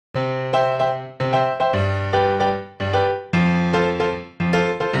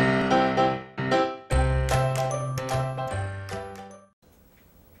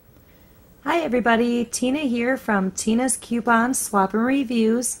everybody, Tina here from Tina's Coupon Swap and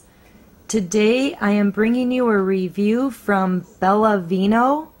Reviews. Today I am bringing you a review from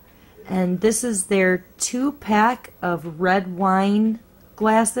Vino, and this is their 2-pack of red wine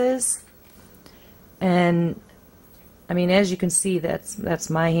glasses. And I mean, as you can see, that's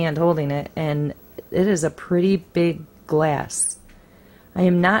my hand holding it, and it is a pretty big glass. I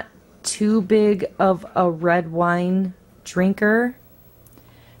am not too big of a red wine drinker,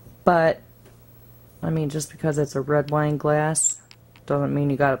 but I mean, just because it's a red wine glass doesn't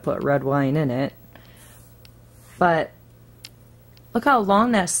mean you gotta put red wine in it. But look how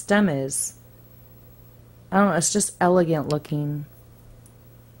long that stem is. I don't know, it's just elegant looking,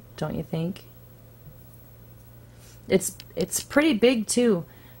 don't you think? It's pretty big too.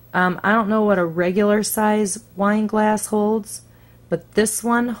 I don't know what a regular size wine glass holds, but this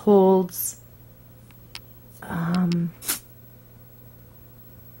one holds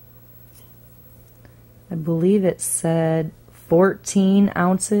I believe it said 14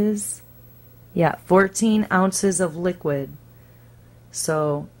 ounces. Yeah, 14 ounces of liquid.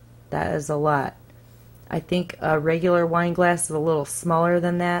 So that is a lot. I think a regular wine glass is a little smaller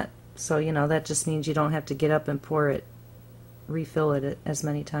than that. So, you know, that just means you don't have to get up and refill it as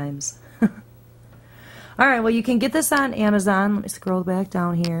many times. Alright, well, you can get this on Amazon. Let me scroll back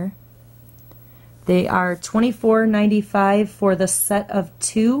down here. They are $24.95 for the set of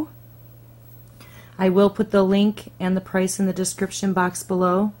 2. I will put the link and the price in the description box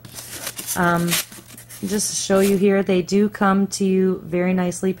below. Just to show you here, they do come to you very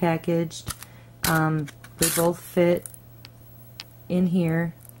nicely packaged. They both fit in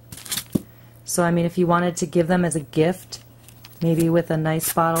here. So, I mean, if you wanted to give them as a gift, maybe with a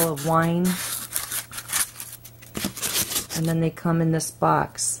nice bottle of wine, and then they come in this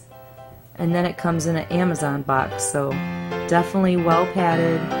box. And then it comes in an Amazon box, so definitely well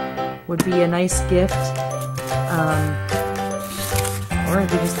padded. Would be a nice gift, or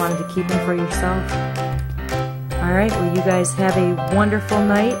if you just wanted to keep them for yourself. Alright, well, you guys have a wonderful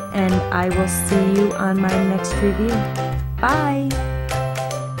night, and I will see you on my next review. Bye!